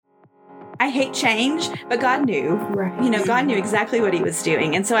I hate change, but God knew. Right. You know, God knew exactly what he was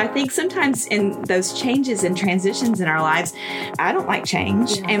doing. And so I think sometimes in those changes and transitions in our lives, I don't like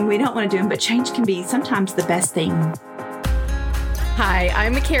change and we don't want to do them, but change can be sometimes the best thing. Hi,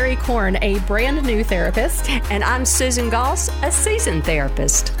 I'm Carrie Korn, a brand new therapist. And I'm Susan Goss, a seasoned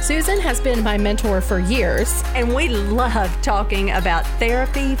therapist. Susan has been my mentor for years. And we love talking about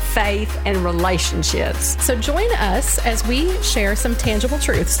therapy, faith, and relationships. So join us as we share some tangible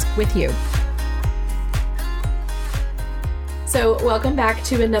truths with you. So welcome back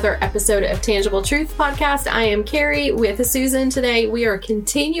to another episode of Tangible Truth Podcast. I am Carrie with Susan today. We are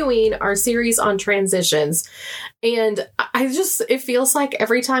continuing our series on transitions. And it feels like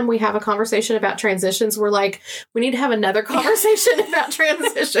every time we have a conversation about transitions, we're like, we need to have another conversation about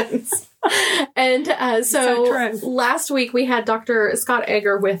transitions. And so last week we had Dr. Scott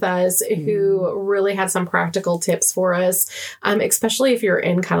Egger with us, who really had some practical tips for us, especially if you're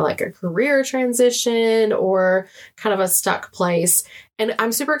in kind of like a career transition or kind of a stuck place. And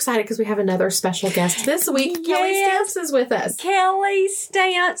I'm super excited because we have another special guest this week. Yes. Kelly Stantz is with us. Kelly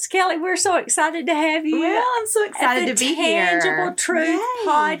Stantz. Kelly, we're so excited to have you. Well, I'm so excited to be here. Tangible Truth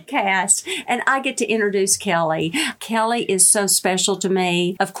Podcast. And I get to introduce Kelly. Kelly is so special to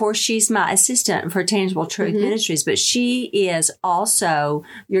me. Of course, she's my assistant for Tangible Truth Ministries, but she is also,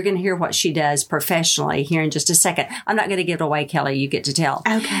 you're going to hear what she does professionally here in just a second. I'm not going to give it away, Kelly. You get to tell.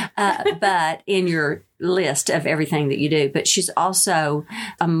 Okay. But in your list of everything that you do, but she's also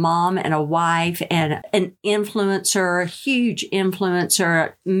a mom and a wife and an influencer, a huge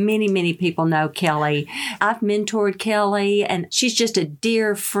influencer. Many people know Kelly. I've mentored Kelly and she's just a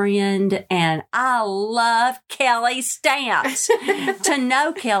dear friend, and I love Kelly Stantz. To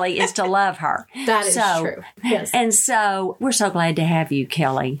know Kelly is to love her. That is true. Yes. And so we're so glad to have you,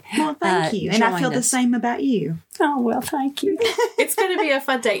 Kelly. Well, thank you. And I feel the same about you. Oh, well, thank you. It's going to be a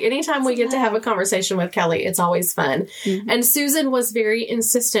fun day. Anytime we get to have a conversation with Kelly, it's always fun. Mm-hmm. And Susan was very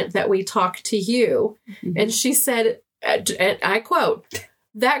insistent that we talk to you. Mm-hmm. And she said, and I quote,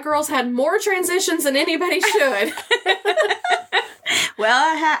 "That girl's had more transitions than anybody should." Well,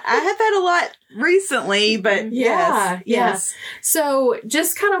 I have had a lot recently, but yes. So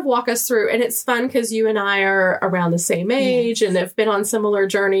just kind of walk us through. And it's fun because you and I are around the same age and have been on similar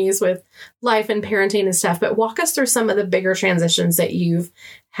journeys with life and parenting and stuff. But walk us through some of the bigger transitions that you've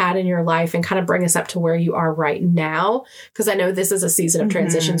had in your life and kind of bring us up to where you are right now. Because I know this is a season of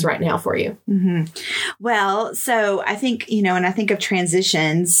transitions right now for you. Mm-hmm. Well, so I think, when I think of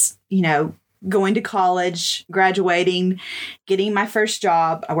transitions, going to college, graduating, getting my first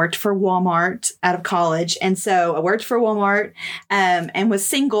job. I worked for Walmart out of college. And so I worked for Walmart and was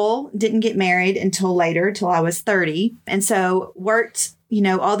single, didn't get married until later, till I was 30. And so worked,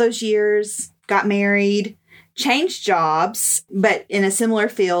 all those years, got married, changed jobs, but in a similar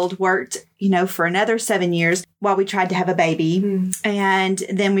field, worked, for another 7 years while we tried to have a baby. Mm. And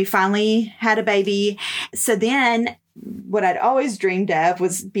then we finally had a baby. So then what I'd always dreamed of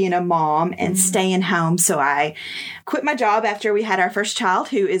was being a mom and staying home. So I quit my job after we had our first child,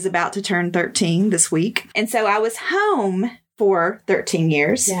 who is about to turn 13 this week. And so I was home for 13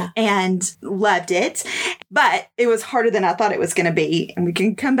 years and loved it. But it was harder than I thought it was going to be. And we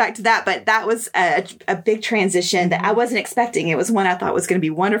can come back to that. But that was a big transition that I wasn't expecting. It was one I thought was going to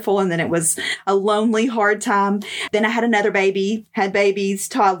be wonderful. And then it was a lonely, hard time. Then I had another baby, had babies,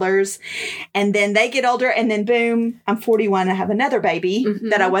 toddlers. And then they get older. And then boom, I'm 41. I have another baby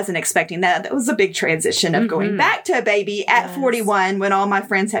that I wasn't expecting. That was a big transition of going back to a baby at 41 when all my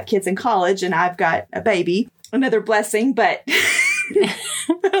friends have kids in college and I've got a baby. Another blessing, but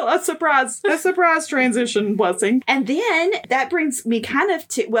a surprise transition blessing. And then that brings me kind of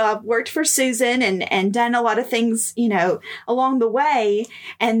to, I've worked for Susan and done a lot of things, along the way.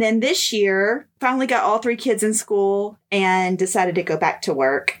 And then this year, finally got all 3 kids in school and decided to go back to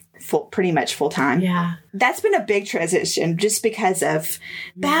work. Pretty much full time. Yeah. That's been a big transition just because of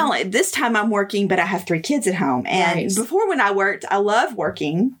balance. This time I'm working, but I have 3 kids at home. And before when I worked, I loved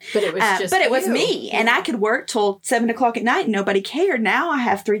working. But it was it was me. Yeah. And I could work till 7 o'clock at night and nobody cared. Now I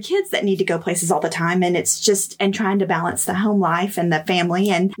have 3 kids that need to go places all the time. And it's just, and trying to balance the home life and the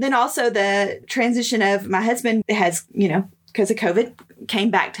family. And then also the transition of my husband has, because of COVID,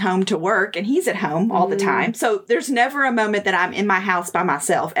 came back home to work and he's at home all the time. So there's never a moment that I'm in my house by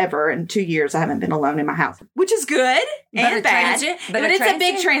myself ever. In 2 years, I haven't been alone in my house, which is good. and bad. But it's a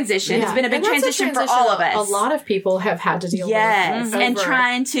big transition. It's been a big transition for all of us. A lot of people have had to deal with. Yes, and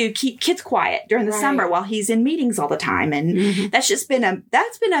trying to keep kids quiet during the summer while he's in meetings all the time, and that's been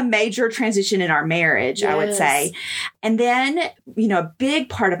a major transition in our marriage, I would say. And then, a big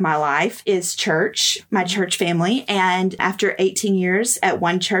part of my life is church, my church family, and after 18 years at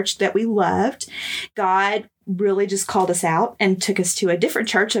one church that we loved, God really just called us out and took us to a different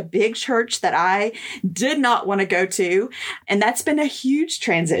church, a big church that I did not want to go to. And that's been a huge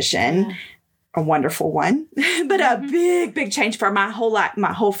transition. Yeah. A wonderful one, but a big change for my whole life,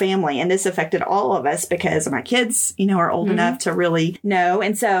 my whole family. And this affected all of us because my kids, are old enough to really know.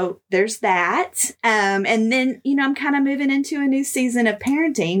 And so there's that. And then, I'm kind of moving into a new season of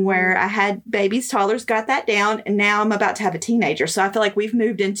parenting where I had babies, toddlers, got that down. And now I'm about to have a teenager. So I feel like we've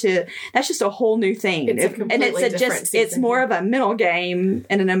moved into, that's just a whole new thing. It's more of a mental game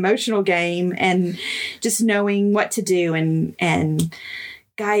and an emotional game and just knowing what to do and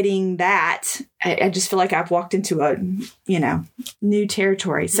guiding that. I just feel like I've walked into a, new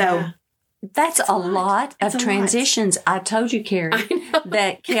territory. So that's a lot of transitions. I told you, Carrie,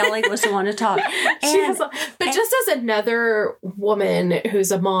 that Kelly was the one to talk. But just as another woman who's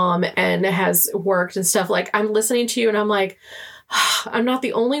a mom and has worked and stuff, like I'm listening to you and I'm like, I'm not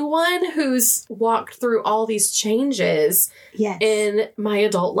the only one who's walked through all these changes in my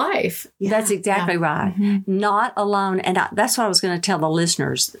adult life. Yeah. That's exactly right. Mm-hmm. Not alone. And that's what I was going to tell the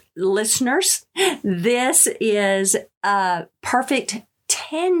listeners. Listeners, this is a perfect,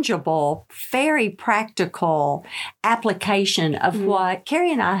 tangible, very practical application of what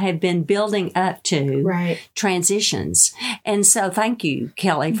Carrie and I have been building up to transitions. And so thank you,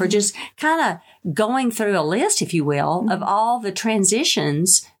 Kelly, for just kind of going through a list, if you will, of all the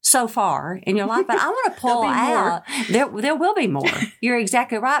transitions so far in your life. But I want to pull out, there will be more. You're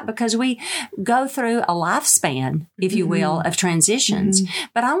exactly right, because we go through a lifespan, if you will, of transitions.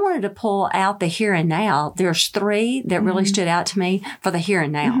 But I wanted to pull out the here and now. There's 3 that really stood out to me for the here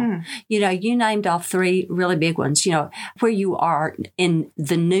and now. You named off 3 really big ones, where you are in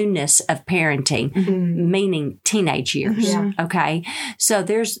the newness of parenting, meaning teenage years. Okay. So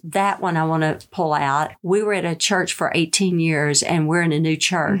there's that one I want to pull out. We were at a church for 18 years and we're in a new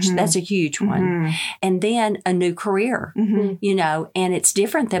church. That's a huge one. And then a new career, and it's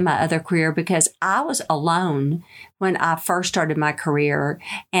different than my other career because I was alone when I first started my career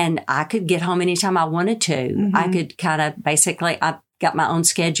and I could get home anytime I wanted to. I could kind of I got my own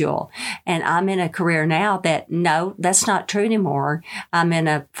schedule. And I'm in a career now that, no, that's not true anymore. I'm in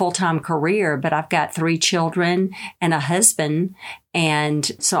a full-time career, but I've got 3 children and a husband.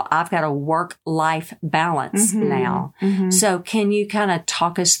 And so I've got a work-life balance now. So can you kind of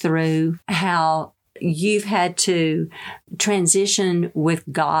talk us through how you've had to transition with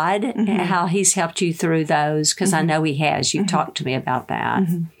God and how he's helped you through those? Because I know he has. You've talked to me about that.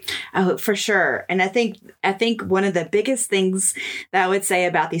 Oh, for sure. And I think one of the biggest things that I would say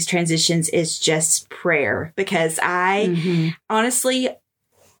about these transitions is just prayer, because I honestly,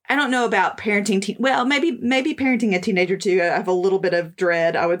 I don't know about parenting. Maybe parenting a teenager too. I have a little bit of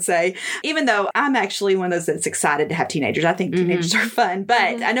dread, I would say, even though I'm actually one of those that's excited to have teenagers. I think teenagers are fun,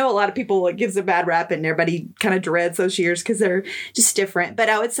 but I know a lot of people, it gives a bad rap and everybody kind of dreads those years because they're just different. But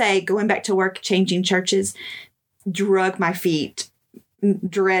I would say going back to work, changing churches, drug my feet.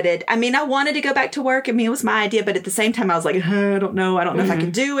 Dreaded. I mean, I wanted to go back to work. I mean, it was my idea, but at the same time, I was like, I don't know if I can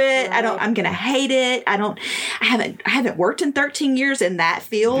do it. I'm going to hate it. I haven't worked in 13 years in that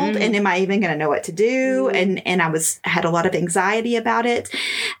field. And am I even going to know what to do? And I had a lot of anxiety about it.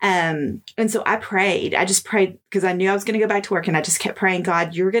 And so I prayed. I just prayed because I knew I was going to go back to work, and I just kept praying,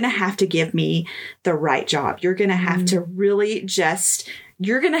 God, you're going to have to give me the right job. You're going to have to really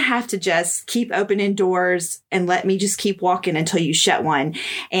you're going to have to just keep opening doors and let me just keep walking until you shut one.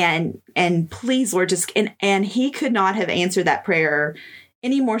 And please, Lord, and he could not have answered that prayer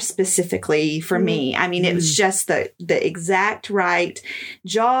any more specifically for me. I mean, it was just the exact right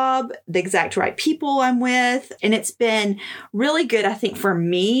job, the exact right people I'm with. And it's been really good, I think, for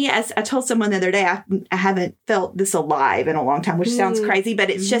me. As I told someone the other day, I haven't felt this alive in a long time, which sounds crazy,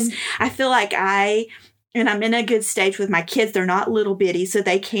 but it's just, I feel like and I'm in a good stage with my kids. They're not little bitty, so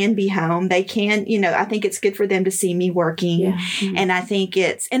they can be home. They can, I think it's good for them to see me working. Yeah. And I think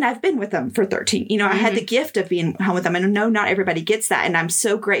and I've been with them for 13. I had the gift of being home with them. And I know not everybody gets that. And I'm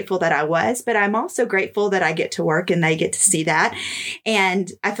so grateful that I was, but I'm also grateful that I get to work and they get to see that. And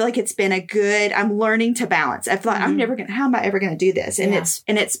I feel like it's been I'm learning to balance. I feel like how am I ever going to do this? And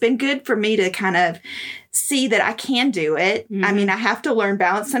it's been good for me to kind of see that I can do it. I mean, I have to learn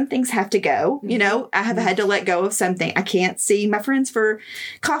balance. Some things have to go. You know, I have had to let go of something. I can't see my friends for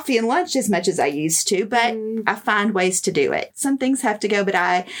coffee and lunch as much as I used to, but I find ways to do it. Some things have to go, but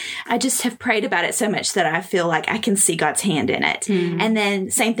I just have prayed about it so much that I feel like I can see God's hand in it. And then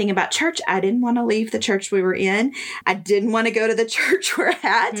same thing about church. I didn't want to leave the church we were in. I didn't want to go to the church we're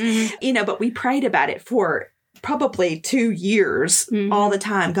at, you know, but we prayed about it for probably 2 years all the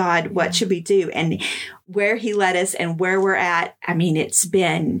time. God, what should we do? And where he led us and where we're at, I mean, it's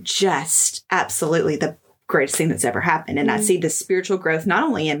been just absolutely the greatest thing that's ever happened. And I see the spiritual growth, not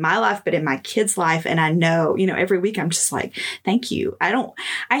only in my life, but in my kids' life. And I know, you know, every week I'm just like, thank you.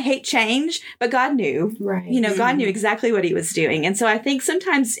 I hate change, but God knew, you know, God knew exactly what he was doing. And so I think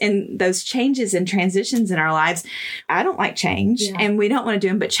sometimes in those changes and transitions in our lives, I don't like change and we don't want to do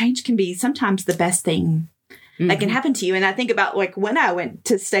them, but change can be sometimes the best thing that can happen to you. And I think about like when I went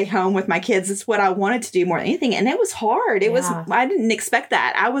to stay home with my kids, it's what I wanted to do more than anything. And it was hard. It was, I didn't expect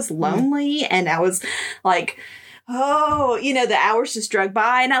that. I was lonely and I was like, oh, you know, the hours just drug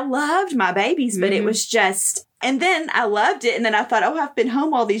by and I loved my babies, but it was just, and then I loved it. And then I thought, oh, I've been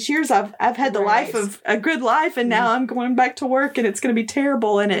home all these years. I've had the life of a good life. And now I'm going back to work and it's going to be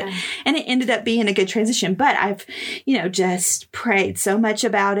terrible. And it ended up being a good transition. But I've, you know, just prayed so much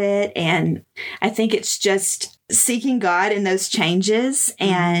about it. And I think it's just seeking God in those changes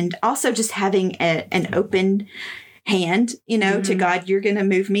and also just having an open hand, you know, to God, you're going to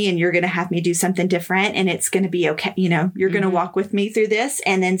move me and you're going to have me do something different and it's going to be okay. You know, you're going to walk with me through this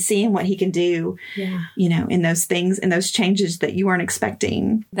and then seeing what he can do, you know, in those things and those changes that you weren't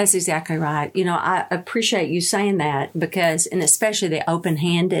expecting. That's exactly right. You know, I appreciate you saying that because, and especially the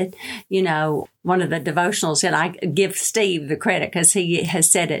open-handed, you know, one of the devotionals, and I give Steve the credit because he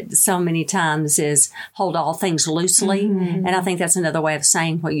has said it so many times, is hold all things loosely. And I think that's another way of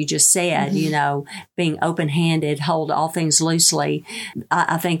saying what you just said, you know, being open-handed, hold all things loosely,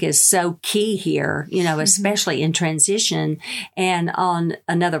 I think is so key here, you know, especially in transition. And on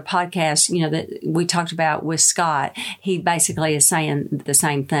another podcast, you know, that we talked about with Scott, he basically is saying the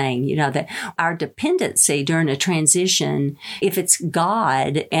same thing, you know, that our dependency during a transition, if it's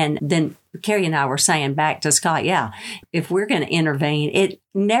God, and then Carrie and I were saying back to Scott, if we're going to intervene, it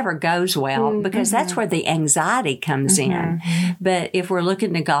never goes well because that's where the anxiety comes in. But if we're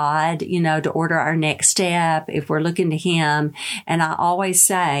looking to God, you know, to order our next step, if we're looking to him, and I always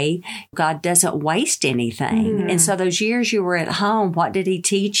say, God doesn't waste anything. And so those years you were at home, what did he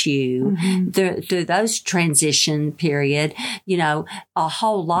teach you through those transition period? You know, a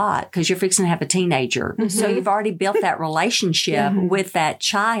whole lot because you're fixing to have a teenager. So you've already built that relationship with that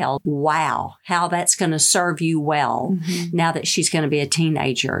child. Wow, how that's going to serve you well now that she's going to be a teenager.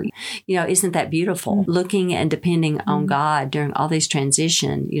 You know, isn't that beautiful? Looking and depending on God during all these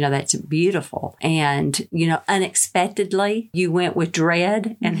transition, you know, that's beautiful. And, you know, unexpectedly, you went with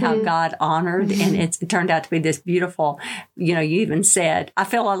dread and how God honored. And it turned out to be this beautiful, you know, you even said, I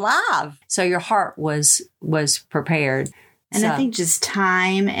feel alive. So your heart was prepared. And I think just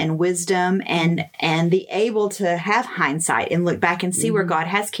time and wisdom and the able to have hindsight and look back and see where God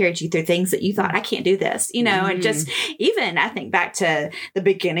has carried you through things that you thought, I can't do this, you know, and just even I think back to the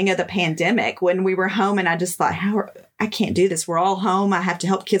beginning of the pandemic when we were home and I just thought, I can't do this. We're all home. I have to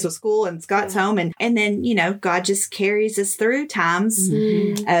help kids with school and Scott's home. And then, you know, God just carries us through times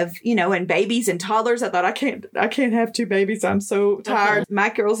of, you know, and babies and toddlers. I thought, I can't have 2 babies. I'm so tired. My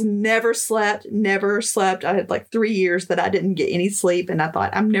girls never slept. I had like 3 years that I didn't get any sleep. And I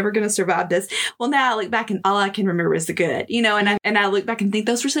thought, I'm never going to survive this. Well, now I look back and all I can remember is the good, you know, and I look back and think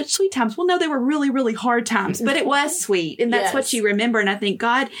those were such sweet times. Well, no, they were really, really hard times, but it was sweet. And that's what you remember. And I think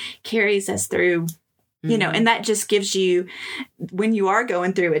God carries us through. You know, and that just gives you, when you are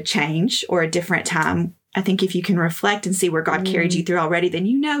going through a change or a different time, I think if you can reflect and see where God carried you through already, then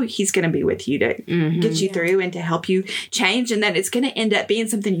you know he's going to be with you to get you through and to help you change. And then it's going to end up being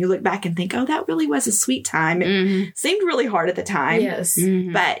something you look back and think, oh, that really was a sweet time. It seemed really hard at the time. Yes.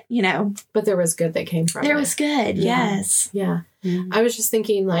 But, you know. But there was good that came from it. There was good. Yes. Yeah. I was just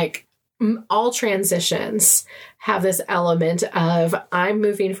thinking like, all transitions have this element of I'm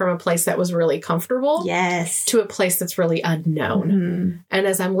moving from a place that was really comfortable to a place that's really unknown. And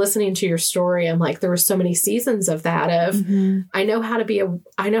as I'm listening to your story, I'm like, there were so many seasons of that of I know how to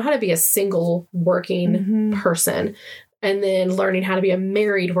be a single working person, and then learning how to be a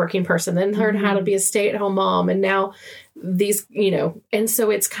married working person, then learn how to be a stay-at-home mom. And now these, you know, and so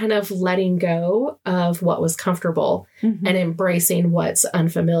it's kind of letting go of what was comfortable and embracing what's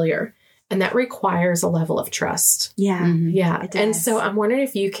unfamiliar. And that requires a level of trust. Yeah. Yeah. And so I'm wondering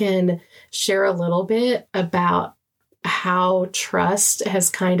if you can share a little bit about how trust has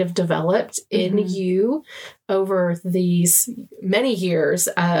kind of developed in you over these many years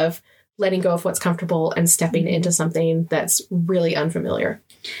of letting go of what's comfortable and stepping into something that's really unfamiliar.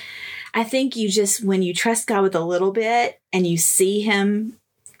 I think you just, when you trust God with a little bit and you see him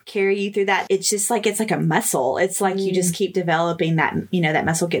carry you through that, it's just like, it's like a muscle. It's like you just keep developing that, that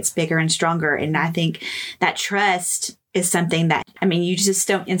muscle gets bigger and stronger. And I think that trust is something that, you just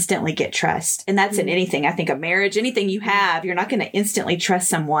don't instantly get trust. And that's in anything. I think a marriage, anything you have, you're not going to instantly trust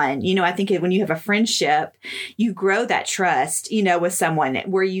someone. I think when you have a friendship, you grow that trust, with someone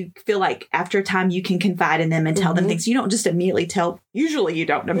where you feel like after a time you can confide in them and tell them things. You don't just immediately usually you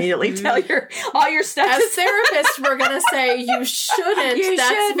don't immediately tell all your stuff. As therapists, we're going to say you shouldn't.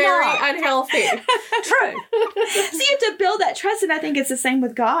 That's very unhealthy. True. So you have to build that trust. And I think it's the same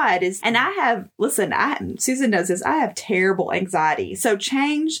with God. Susan knows this, I have terrible anxiety. So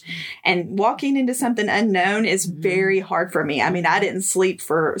change and walking into something unknown is very hard for me. I didn't sleep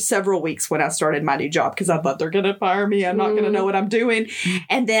for several weeks when I started my new job because I thought they're going to fire me. I'm not going to know what I'm doing.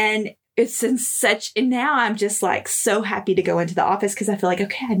 And then and now I'm just like so happy to go into the office because I feel like,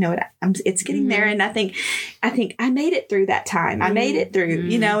 okay, I know it. It's getting there. And I think I made it through that time. I made it through,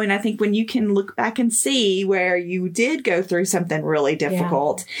 and I think when you can look back and see where you did go through something really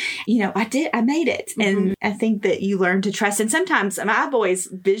difficult, I made it. And I think that you learn to trust. And sometimes I've always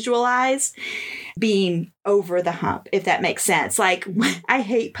visualized being over the hump, if that makes sense. Like I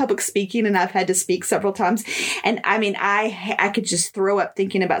hate public speaking and I've had to speak several times. And I could just throw up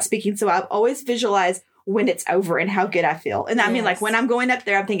thinking about speaking. So I've always visualized when it's over and how good I feel. And like when I'm going up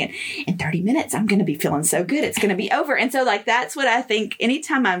there, I'm thinking in 30 minutes, I'm going to be feeling so good. It's going to be over. And so like, that's what I think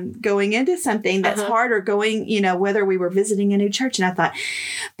anytime I'm going into something that's hard or going, whether we were visiting a new church and I thought,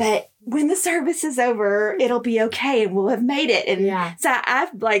 but when the service is over, it'll be okay and we'll have made it. And so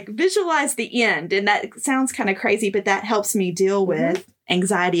I've like visualized the end, and that sounds kind of crazy, but that helps me deal with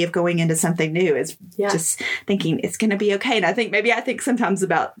anxiety of going into something new is just thinking it's going to be okay. And I think sometimes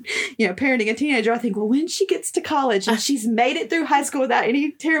about, parenting a teenager, I think, well, when she gets to college and she's made it through high school without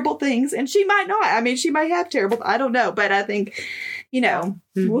any terrible things, and she might not, she might have terrible, I don't know. But I think,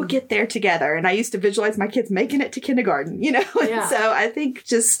 we'll get there together. And I used to visualize my kids making it to kindergarten, and so I think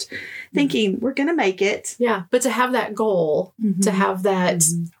just thinking we're going to make it. Yeah. But to have that goal, to have that,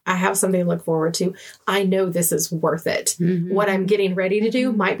 I have something to look forward to. I know this is worth it. What I'm getting ready to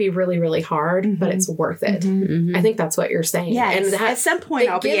do might be really, really hard, but it's worth it. I think that's what you're saying. Yeah. And at some point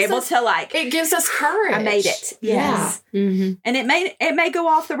I'll be able to it gives us courage. I made it. Yes. Yeah. And it may go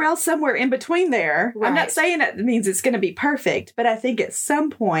off the rails somewhere in between there. Right. I'm not saying it means it's going to be perfect, but I think at some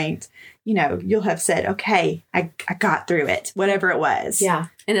point, you'll have said, okay, I got through it, whatever it was. Yeah.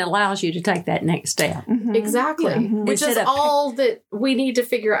 And it allows you to take that next step. Exactly. Which is all that we need to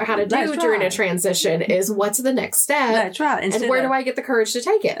figure out how to do during a transition is what's the next step. That's right. And where do I get the courage to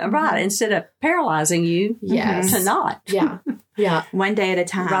take it? Right. Instead of paralyzing you to not. Yeah. Yeah. One day at a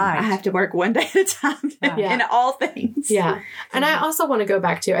time. Right. I have to work one day at a time in all things. Yeah. And I also want to go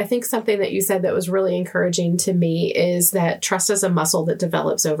back to, I think something that you said that was really encouraging to me is that trust is a muscle that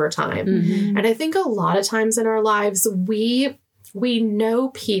develops over time. And I think a lot of times in our lives, we know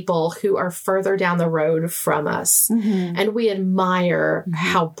people who are further down the road from us and we admire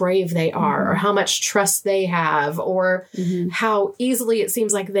how brave they are or how much trust they have or how easily it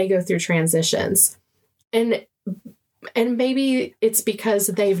seems like they go through transitions. And maybe it's because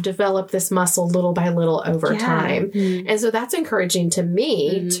they've developed this muscle little by little over time. And so that's encouraging to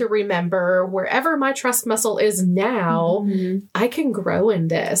me to remember wherever my trust muscle is now, I can grow in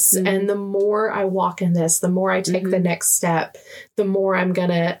this. And the more I walk in this, the more I take the next step, the more I'm going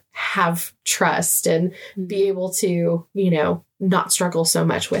to have trust and be able to, not struggle so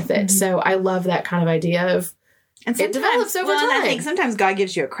much with it. So I love that kind of idea of, and it develops over time. And I think sometimes God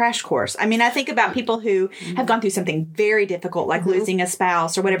gives you a crash course. I think about people who have gone through something very difficult, like losing a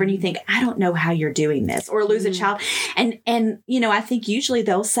spouse or whatever, and you think, I don't know how you're doing this, or lose a child. And I think usually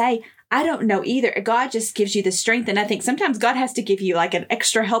they'll say, I don't know either. God just gives you the strength. And I think sometimes God has to give you like an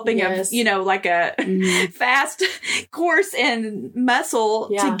extra helping of, like a fast course and muscle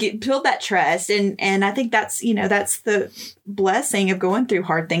to build that trust. And I think that's, that's the blessing of going through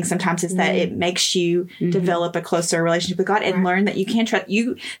hard things sometimes is that it makes you develop a closer relationship with God and learn that you can trust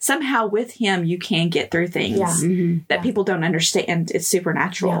you somehow with him. You can get through things that people don't understand. It's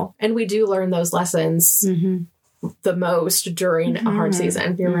supernatural. Yeah. And we do learn those lessons the most during a hard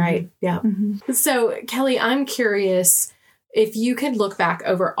season. You're right. Yeah. So Kelly, I'm curious if you could look back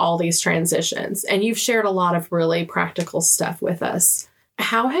over all these transitions, and you've shared a lot of really practical stuff with us.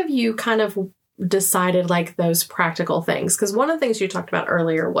 How have you kind of decided like those practical things? Because one of the things you talked about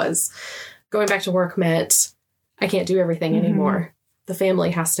earlier was going back to work meant I can't do everything anymore. The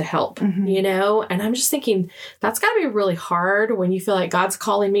family has to help, you know? And I'm just thinking that's got to be really hard when you feel like God's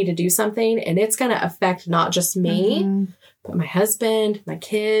calling me to do something and it's going to affect not just me, but my husband, my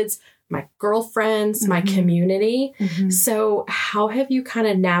kids, my girlfriends, my community. So how have you kind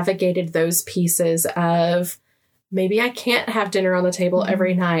of navigated those pieces of maybe I can't have dinner on the table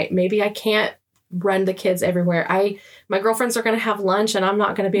every night. Maybe I can't run the kids everywhere. My girlfriends are going to have lunch and I'm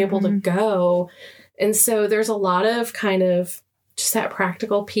not going to be able to go. And so there's a lot of kind of just that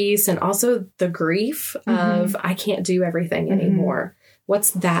practical piece and also the grief of I can't do everything anymore.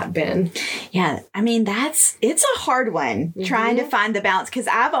 What's that been? Yeah. I mean, it's a hard one trying to find the balance because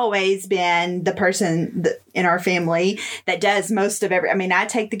I've always been the person in our family that does most of I mean, I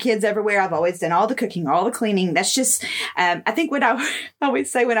take the kids everywhere. I've always done all the cooking, all the cleaning. That's just, I think when I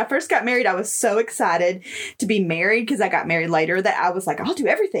always say when I first got married, I was so excited to be married because I got married later that I was like, I'll do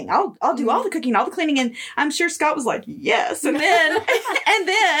everything. I'll do all the cooking, all the cleaning. And I'm sure Scott was like, yes. And then,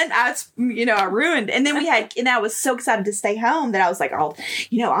 I ruined. And then and I was so excited to stay home that I was like, I'll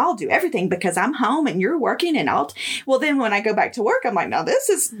do everything because I'm home and you're working and well, then when I go back to work, I'm like, now this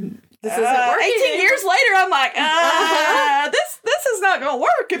isn't working. 18 years later, I'm like, this is not going to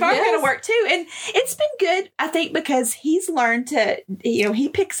work if I'm going to work too. And it's been good, I think, because he's learned to, he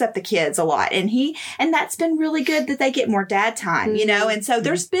picks up the kids a lot and that's been really good that they get more dad time, and so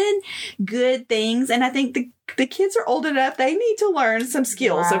there's been good things. And I think the kids are old enough, they need to learn some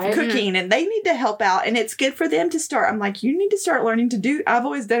skills of cooking and they need to help out. And it's good for them to start. I'm like, you need to start learning to do. I've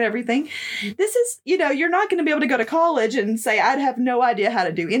always done everything. This is, you're not going to be able to go to college and say, I'd have no idea how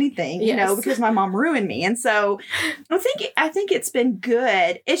to do anything, because my mom ruined me. And so I think it's been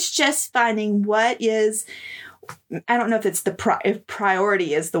good. It's just finding what is, I don't know if it's if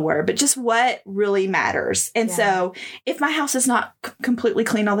priority is the word, but just what really matters. And so if my house is not completely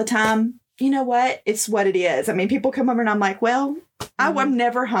clean all the time, you know what? It's what it is. I mean, people come over and I'm like, well, I'm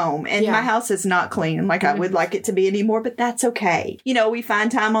never home and my house is not clean like I would like it to be anymore, but that's okay. We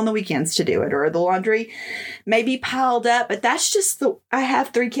find time on the weekends to do it or the laundry may be piled up, but that's just I have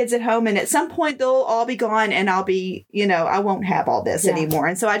 3 kids at home and at some point they'll all be gone and I'll be, I won't have all this anymore.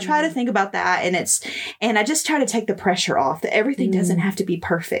 And so I try to think about that and I just try to take the pressure off that everything doesn't have to be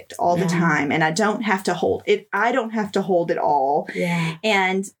perfect all the time. And I don't have to hold it. I don't have to hold it all. Yeah.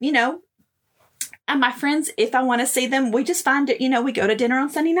 And, and my friends, if I want to see them, we just find it, we go to dinner on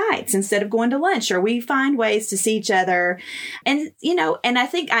Sunday nights instead of going to lunch, or we find ways to see each other. And, and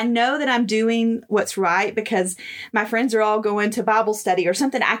I know that I'm doing what's right because my friends are all going to Bible study or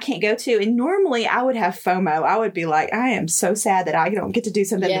something I can't go to. And normally I would have FOMO. I would be like, I am so sad that I don't get to do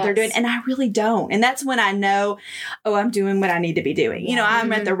something that they're doing. And I really don't. And that's when I know, I'm doing what I need to be doing.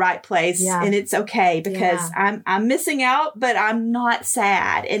 I'm at the right place and it's okay because I'm missing out, but I'm not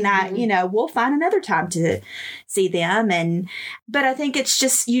sad. And we'll find another time to see them. But I think it's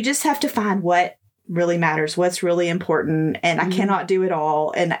just, you just have to find what really matters, what's really important. And I cannot do it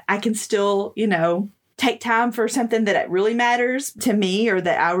all. And I can still, take time for something that really matters to me or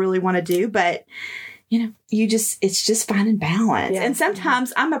that I really want to do. But, it's just finding balance. Yeah. And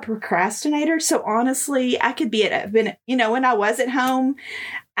sometimes I'm a procrastinator. So honestly, I could be when I was at home,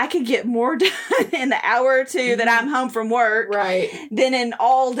 I could get more done in the hour or two that I'm home from work than in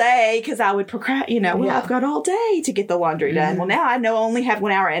all day because I would procrastinate, I've got all day to get the laundry done. Well, now I know I only have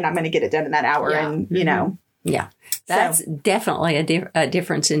 1 hour and I'm going to get it done in that hour. Yeah. And, Yeah. That's definitely a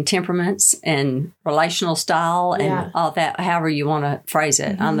difference in temperaments and relational style and all that, however you want to phrase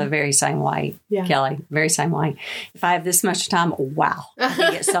it. I'm the very same way, Kelly, very same way. If I have this much time, wow, I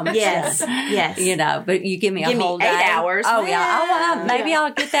can get so much done. Yes. But you give me a whole 8 hours. Oh, yeah. Maybe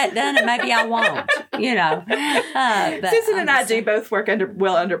I'll get that done and maybe I won't, But Susan and I do both work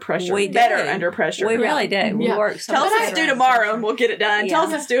under pressure. We do. Better under pressure. We really do. Yeah. We work so Tell us it's due tomorrow and we'll get it done. Tell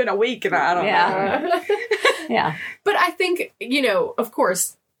us it's due in a week and I don't know. Yeah. But I think, of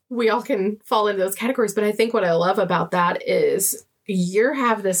course, we all can fall into those categories. But I think what I love about that is you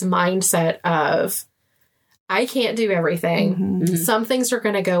have this mindset of, I can't do everything. Mm-hmm. Some things are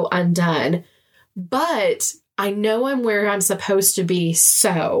going to go undone. But I know I'm where I'm supposed to be.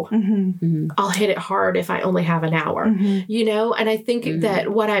 So I'll hit it hard if I only have an hour, And I think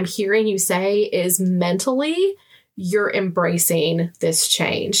that what I'm hearing you say is mentally, you're embracing this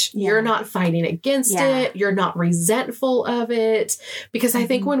change. Yeah. You're not fighting against it. You're not resentful of it. Because I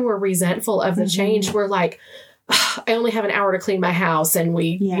think when we're resentful of the change, we're like, I only have an hour to clean my house. And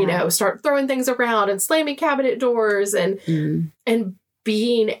we, start throwing things around and slamming cabinet doors and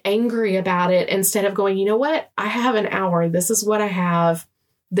being angry about it instead of going, you know what? I have an hour. This is what I have.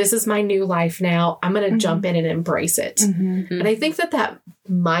 this is my new life now. I'm going to jump in and embrace it. Mm-hmm. And I think that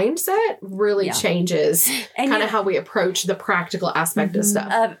mindset really changes kind of how we approach the practical aspect of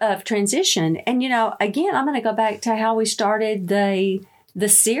stuff. Of transition. And, again, I'm going to go back to how we started the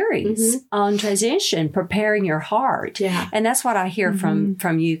series on transition, preparing your heart. Yeah. And that's what I hear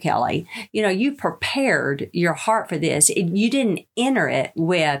from you, Kelly. You prepared your heart for this. You didn't enter it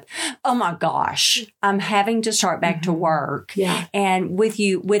with, oh my gosh, I'm having to start back to work. Yeah. And with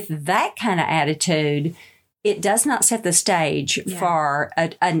that kind of attitude, it does not set the stage for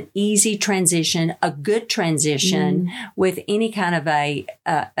an easy transition, a good transition with any kind of a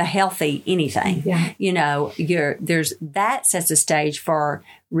healthy anything. Yeah. That sets the stage for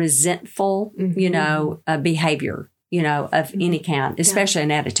resentful, behavior. Of any kind, especially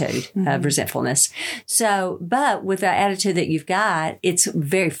an attitude of resentfulness. So, but with the attitude that you've got, it's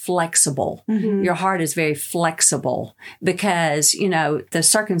very flexible. Your heart is very flexible because, the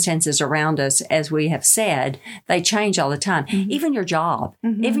circumstances around us, as we have said, they change all the time. Even your job,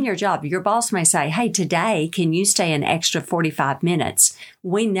 your boss may say, hey, today, can you stay an extra 45 minutes?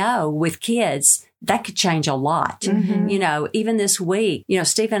 We know with kids, that could change a lot. Even this week,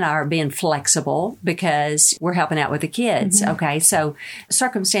 Steve and I are being flexible because we're helping out with the kids. Okay. So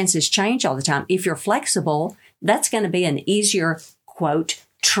circumstances change all the time. If you're flexible, that's going to be an easier, quote,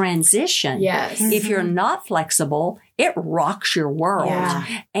 transition. Yes. If you're not flexible, it rocks your world. Yeah.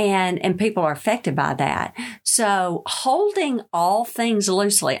 And people are affected by that. So holding all things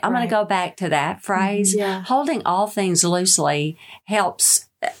loosely, I'm going to go back to that phrase. Yeah. Holding all things loosely helps.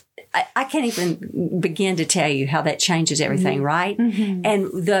 I can't even begin to tell you how that changes everything, right?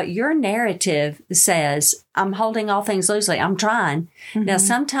 And your narrative says, I'm holding all things loosely. I'm trying. Now,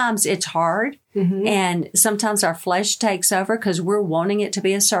 sometimes it's hard and sometimes our flesh takes over because we're wanting it to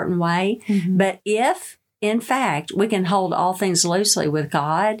be a certain way. But if, in fact, we can hold all things loosely with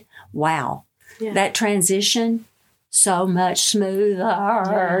God, wow, that transition, so much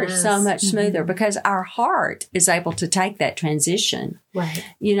smoother, so much smoother because our heart is able to take that transition. Right.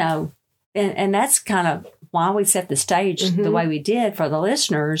 And that's kind of why we set the stage the way we did for the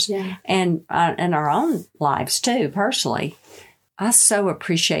listeners and our own lives too, personally. I so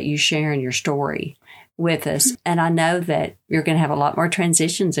appreciate you sharing your story with us. And I know that you're going to have a lot more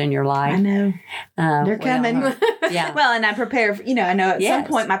transitions in your life. I know. They're coming. Yeah. Well, and I prepare, I know at some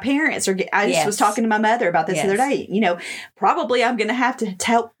point my parents are, I just was talking to my mother about this the other day, probably I'm going to have to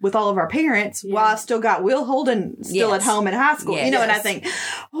help with all of our parents while I still got Will Holden still at home in high school, and I think,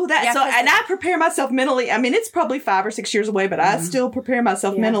 and I prepare myself mentally. I mean, it's probably 5 or 6 years away, but I still prepare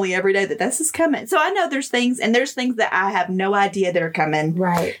myself mentally every day that this is coming. So I know there's things that I have no idea that are coming,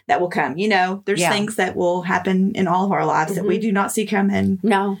 right? That will come, there's things that will happen in all of our lives that we do not see coming.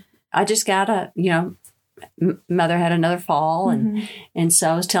 No, I just gotta, Mother had another fall, and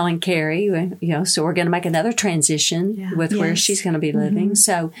so I was telling Carrie, so we're going to make another transition with where she's going to be living.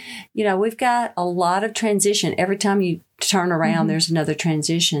 So, we've got a lot of transition. Every time you turn around, there's another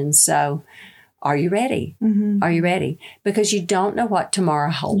transition. So, are you ready? Are you ready? Because you don't know what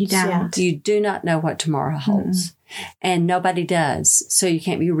tomorrow holds. You don't. You do not know what tomorrow holds, and nobody does. So you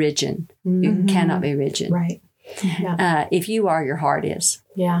can't be rigid. You cannot be rigid. Right. Yeah. If you are, your heart is.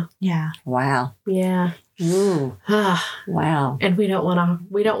 Yeah. Yeah. Wow. Yeah. Ooh. Wow. And we don't want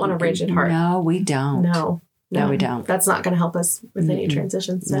a rigid heart. No, we don't. No, we don't. That's not going to help us with any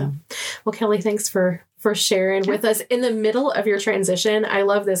transition. So, well, Kelly, thanks for sharing with us in the middle of your transition. I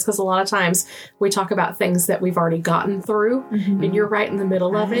love this because a lot of times we talk about things that we've already gotten through and you're right in the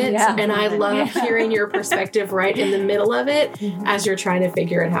middle of it. Yeah. And I love hearing your perspective right in the middle of it as you're trying to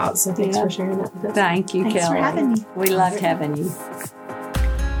figure it out. So thanks for sharing that with us. Thank you, Thanks Kelly. for having me. We loved having you.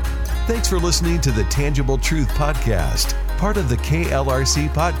 Thanks for listening to the Tangible Truth Podcast, part of the KLRC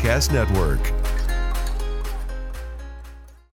Podcast Network.